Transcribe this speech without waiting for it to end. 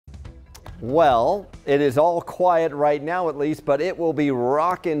Well, it is all quiet right now at least, but it will be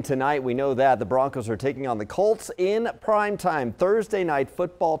rocking tonight. We know that. The Broncos are taking on the Colts in prime time. Thursday night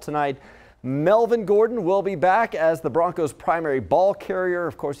football tonight. Melvin Gordon will be back as the Broncos' primary ball carrier.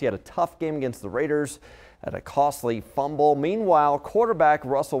 Of course, he had a tough game against the Raiders at a costly fumble. Meanwhile, quarterback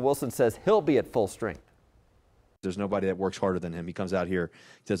Russell Wilson says he'll be at full strength. There's nobody that works harder than him. He comes out here,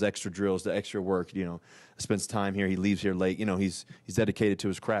 does extra drills, the extra work, spends time here. He leaves here late. He's dedicated to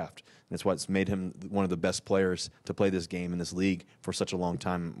his craft. That's what's made him one of the best players to play this game in this league for such a long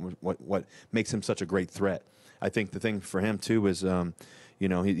time. What makes him such a great threat. I think the thing for him too is, he's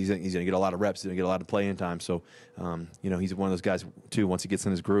going to get a lot of reps. He's going to get a lot of playing time. So, he's one of those guys too. Once he gets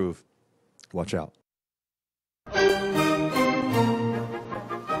in his groove, watch out.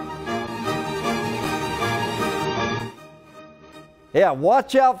 Yeah,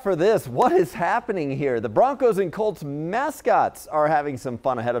 watch out for this. What is happening here? The Broncos and Colts mascots are having some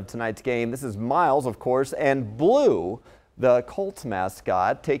fun ahead of tonight's game. This is Miles, of course, and Blue, the Colts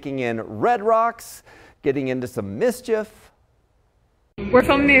mascot, taking in Red Rocks, getting into some mischief. We're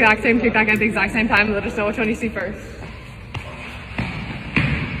filming the exact same kickback at the exact same time. Let us know which one you see first.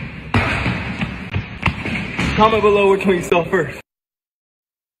 Comment below which one you saw first.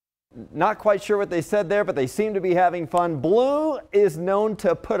 Not quite sure what they said there, but they seem to be having fun. Blue is known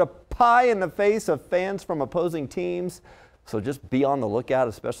to put a pie in the face of fans from opposing teams. So just be on the lookout,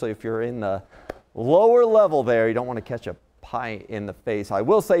 especially if you're in the lower level there. You don't want to catch a pie in the face. I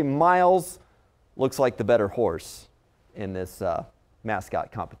will say Miles looks like the better horse in this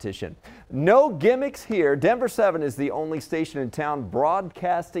mascot competition. No gimmicks here. Denver 7 is the only station in town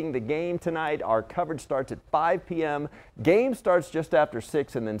broadcasting the game tonight. Our coverage starts at 5 p.m. Game starts just after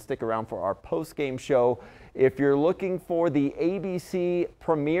 6, and then stick around for our post-game show. If you're looking for the ABC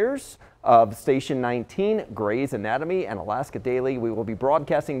premieres of Station 19, Grey's Anatomy, and Alaska Daily, we will be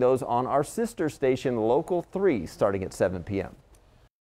broadcasting those on our sister station, Local 3, starting at 7 p.m.